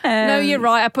 No, you're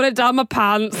right. I put it down my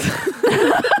pants.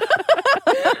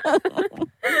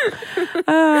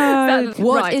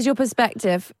 What is your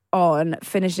perspective on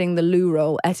finishing the loo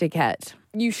roll etiquette?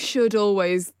 You should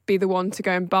always be the one to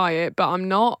go and buy it, but I'm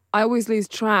not. I always lose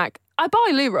track. I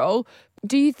buy loo roll.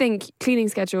 Do you think cleaning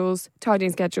schedules,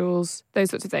 tidying schedules, those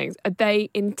sorts of things, are they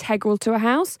integral to a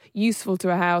house, useful to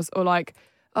a house, or like,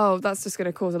 oh, that's just going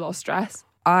to cause a lot of stress?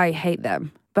 I hate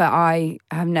them. But I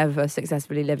have never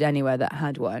successfully lived anywhere that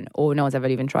had one, or no one's ever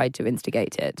even tried to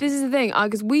instigate it. This is the thing,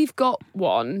 because we've got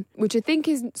one, which I think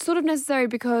is sort of necessary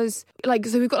because, like,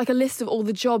 so we've got like a list of all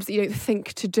the jobs that you don't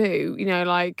think to do. You know,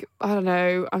 like, I don't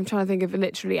know, I'm trying to think of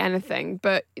literally anything,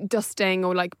 but dusting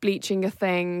or like bleaching a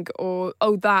thing, or,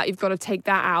 oh, that, you've got to take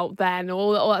that out then,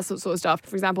 or all that sort of stuff.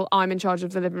 For example, I'm in charge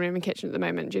of the living room and kitchen at the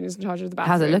moment. Gina's in charge of the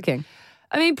bathroom. How's it looking?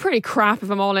 I mean, pretty crap if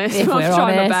I'm honest. If I'm we're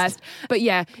trying my honest. best. But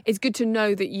yeah, it's good to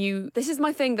know that this is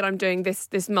my thing that I'm doing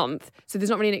this month. So there's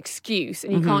not really an excuse.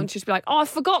 And you can't just be like, oh, I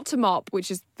forgot to mop,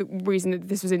 which is the reason that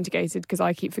this was indicated because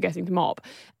I keep forgetting to mop.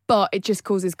 But it just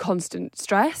causes constant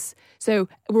stress. So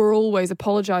we're always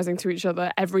apologising to each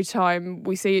other every time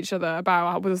we see each other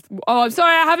about, oh, I'm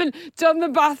sorry, I haven't done the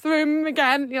bathroom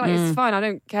again. You're like, it's fine, I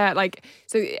don't care. Like,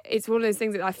 so it's one of those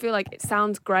things that I feel like it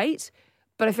sounds great,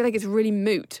 but I feel like it's really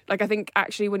moot. Like, I think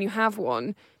actually when you have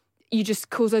one, you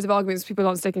just cause loads of arguments, people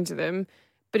aren't sticking to them.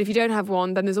 But if you don't have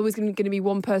one, then there's always going to be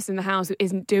one person in the house who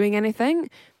isn't doing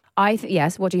anything.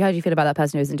 Yes. How do you feel about that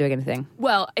person who isn't doing anything?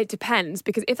 Well, it depends,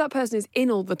 because if that person is in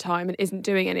all the time and isn't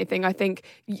doing anything, I think,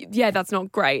 yeah, that's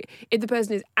not great. If the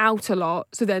person is out a lot,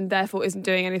 so then therefore isn't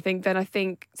doing anything, then I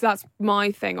think, so that's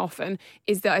my thing often,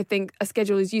 is that I think a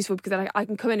schedule is useful because then I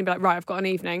can come in and be like, right, I've got an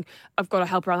evening, I've got to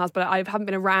help around the house, but I haven't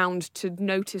been around to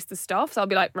notice the stuff. So I'll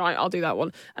be like, right, I'll do that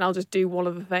one. And I'll just do one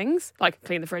of the things, like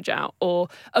clean the fridge out. Or,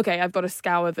 okay, I've got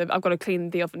to clean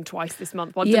the oven twice this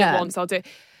month. Well, I've done it once, I'll do it.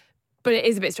 But it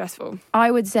is a bit stressful. I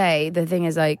would say the thing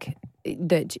is like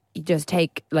that you just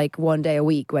take like one day a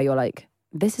week where you're like,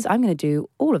 I'm going to do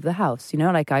all of the house, you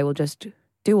know, like I will just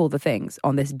do all the things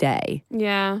on this day.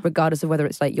 Yeah. Regardless of whether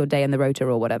it's like your day in the rota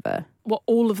or whatever. What,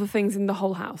 all of the things in the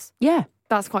whole house? Yeah.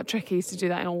 That's quite tricky to do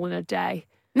that all in a day.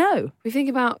 No. We think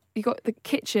about, you got the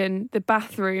kitchen, the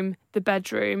bathroom, the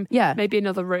bedroom, maybe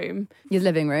another room, your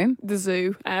living room, the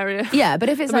zoo area. Yeah, but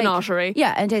if it's the like menagerie.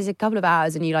 Yeah, and it takes a couple of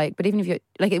hours and you like, but even if you're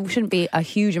like, it shouldn't be a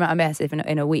huge amount of mess if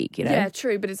in a week, you know? Yeah,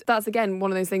 true. But that's again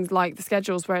one of those things like the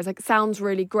schedules where it's like, sounds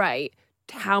really great.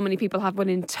 How many people have one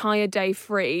entire day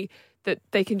free that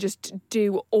they can just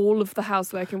do all of the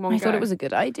housework in one go? I thought it was a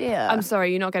good idea. I'm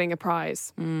sorry, you're not getting a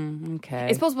prize. Okay.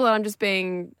 It's possible that I'm just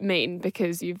being mean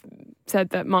because you've said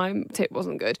that my tip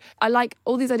wasn't good. I like,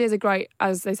 all these ideas are great,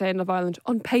 as they say in Love Island,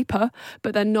 on paper,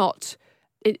 but they're not.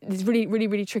 It's really, really,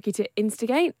 really tricky to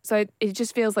instigate. So it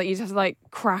just feels like you just have to like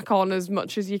crack on as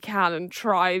much as you can and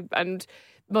try and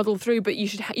muddle through. But you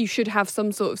should have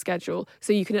some sort of schedule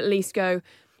so you can at least go,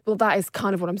 well, that is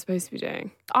kind of what I'm supposed to be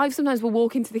doing. I sometimes will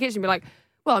walk into the kitchen and be like,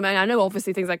 well, I mean, I know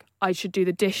obviously things like I should do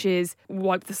the dishes,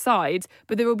 wipe the sides,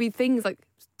 but there will be things like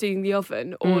doing the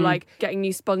oven or like getting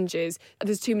new sponges.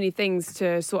 There's too many things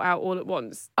to sort out all at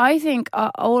once. I think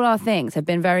all our things have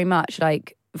been very much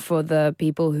like for the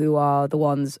people who are the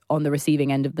ones on the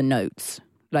receiving end of the notes.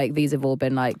 Like these have all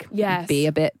been like, be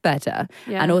a bit better.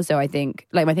 Yeah. And also I think,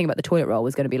 like my thing about the toilet roll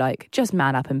was going to be like, just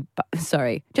man up and,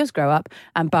 just grow up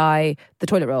and buy the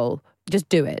toilet roll. Just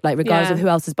do it. Like regardless of who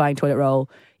else is buying toilet roll,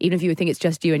 even if you think it's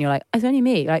just you and you're like, it's only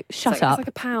me. Like shut up. It's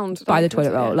like £1. Buy the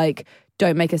toilet roll. Like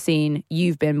don't make a scene.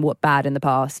 You've been bad in the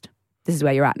past. This is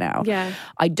where you're at now. Yeah.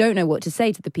 I don't know what to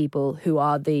say to the people who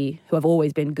have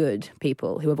always been good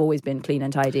people, who have always been clean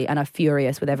and tidy and are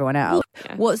furious with everyone else.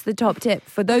 Yeah. What's the top tip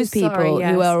for those people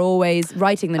who are always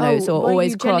writing the notes or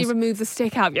always gently remove the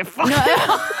stick out of your phone.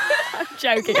 I'm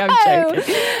joking.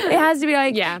 It has to be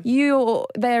like,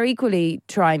 they're equally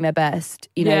trying their best,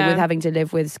 you know, with having to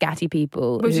live with scatty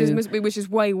people. Which is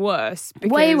way worse.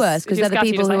 Way worse, because they're the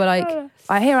people who are like,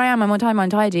 here I am, I'm on time, I'm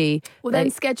tidy. Well,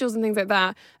 then schedules and things like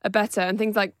that are better. And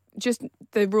things like just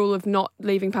the rule of not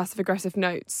leaving passive-aggressive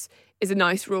notes is a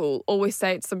nice rule. Always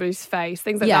say it to somebody's face,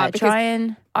 things like that.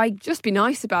 Because just be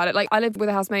nice about it. Like I lived with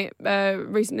a housemate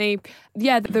recently.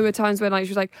 Yeah, there were times when like she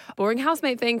was like, boring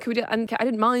housemate thing, could we do? And I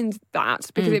didn't mind that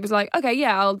because it was like, okay,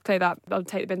 yeah, I'll play that. I'll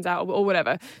take the bins out or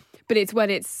whatever. But it's when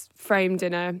it's framed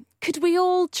in a, could we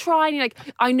all try and like,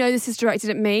 I know this is directed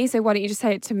at me, so why don't you just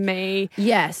say it to me?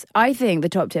 Yes, I think the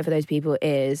top tip for those people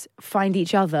is find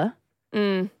each other.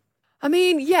 I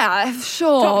mean, yeah,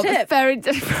 sure. Top tip. Very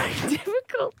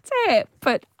difficult tip,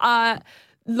 but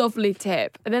lovely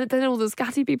tip. And then all the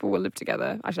scatty people will live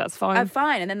together. Actually, that's fine.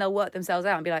 Fine, and then they'll work themselves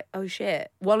out and be like, oh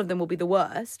shit, one of them will be the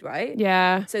worst, right?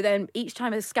 Yeah. So then each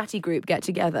time a scatty group get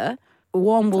together,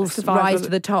 one will rise to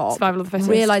the top, survival of the fittest.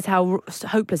 realise how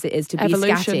hopeless it is to be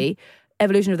scatty.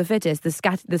 Evolution of the fittest.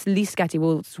 The least scatty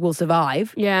will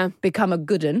survive. Yeah. Become a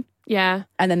good un. Yeah.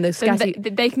 And then the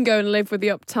scatty... they can go and live with the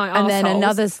uptight and then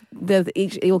arseholes.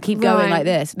 it will keep going like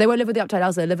this. They won't live with the uptight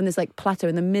arseholes. They'll live in this like plateau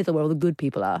in the middle where all the good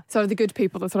people are. So the good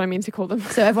people, that's what I mean to call them.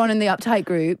 So everyone in the uptight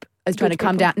group is trying to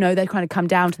come down. No, they're trying to come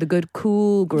down to the good,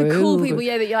 cool group. The cool people,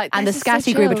 yeah, that you're like, and the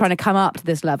scatty group are trying to come up to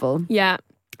this level. Yeah.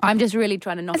 I'm just really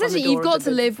trying to knock on the door. Essentially, you've got to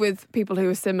live with people who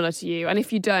are similar to you. And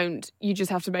if you don't, you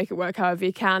just have to make it work however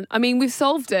you can. I mean, we've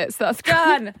solved it, so that's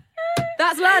done.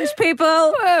 That's lunch, people.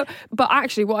 Whoa. But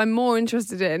actually, what I'm more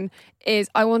interested in is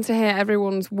I want to hear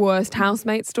everyone's worst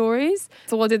housemate stories.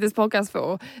 That's all I did this podcast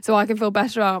for, so I can feel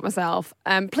better about myself.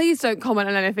 Please don't comment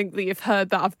on anything that you've heard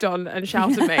that I've done and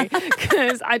shout at me,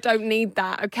 because I don't need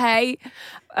that, okay?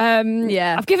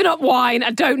 Yeah. I've given up wine.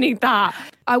 I don't need that.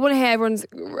 I want to hear everyone's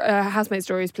housemate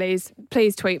stories, please.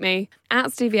 Please tweet me.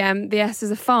 At Stevie M, the S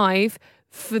is a 5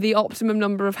 for the optimum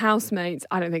number of housemates.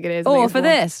 I don't think it is. Or for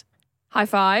this. High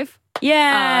five. Yeah.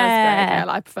 That's great.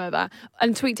 Okay, I prefer that.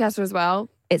 And tweet Tessa as well.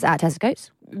 It's at Tessa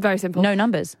Coates. Very simple. No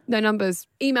numbers. No numbers.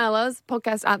 Email us,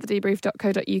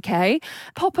 podcast@thedebrief.co.uk.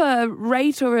 Pop a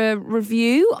rate or a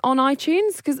review on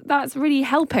iTunes, because that's really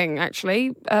helping,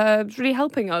 actually. It's really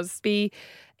helping us be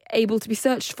able to be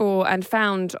searched for and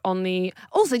found on the...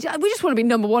 Also, we just want to be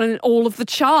number one in all of the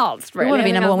charts, really. We want to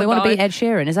be number one. We want to be Ed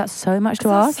Sheeran. Is that so much to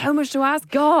ask? So much to ask.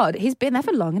 God, he's been there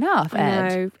for long enough,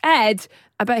 Ed. No. Ed,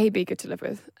 I bet he'd be good to live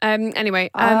with. Anyway.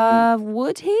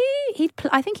 Would he?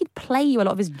 I think he'd play you a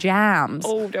lot of his jams.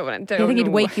 Oh, don't I think he'd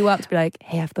wake you up to be like,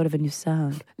 hey, I've thought of a new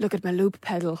song. Look at my loop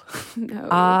pedal.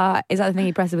 No. Is that the thing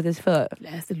he presses with his foot?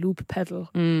 Yes, the loop pedal.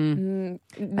 I think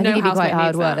he'd be quite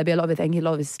hard work. There'd be a lot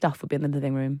of his stuff would be in the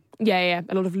living room. Yeah,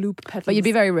 a lot of loop pedals. But you'd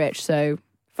be very rich, so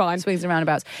fine. Swings and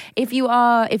roundabouts. If you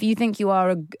think you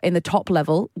are in the top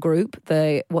level group,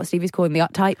 what Stevie's calling the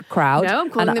uptight crowd. No, I'm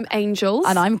calling them angels.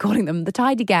 And I'm calling them the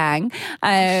tidy gang.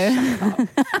 Tidy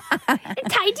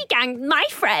gang, my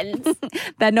friends.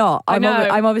 They're not.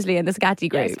 I'm obviously in the scatty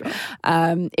group.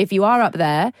 Yes, if you are up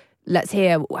there, let's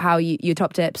hear how your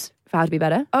top tips for how to be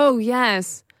better. Oh,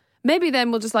 yes. Maybe then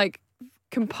we'll just like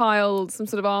compile some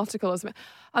sort of article or something.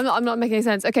 I'm not making any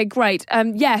sense. Okay, great.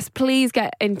 Yes, please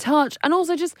get in touch. And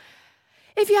also just,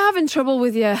 if you're having trouble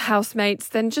with your housemates,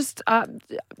 then just...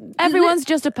 everyone's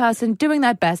just a person doing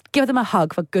their best. Give them a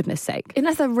hug, for goodness sake.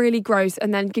 Unless they're really gross,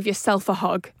 and then give yourself a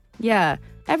hug. Yeah,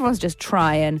 everyone's just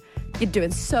trying. You're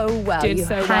doing so well.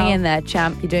 Hang in there,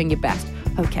 champ. You're doing your best.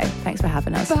 Okay, thanks for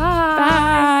having us.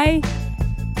 Bye. Bye.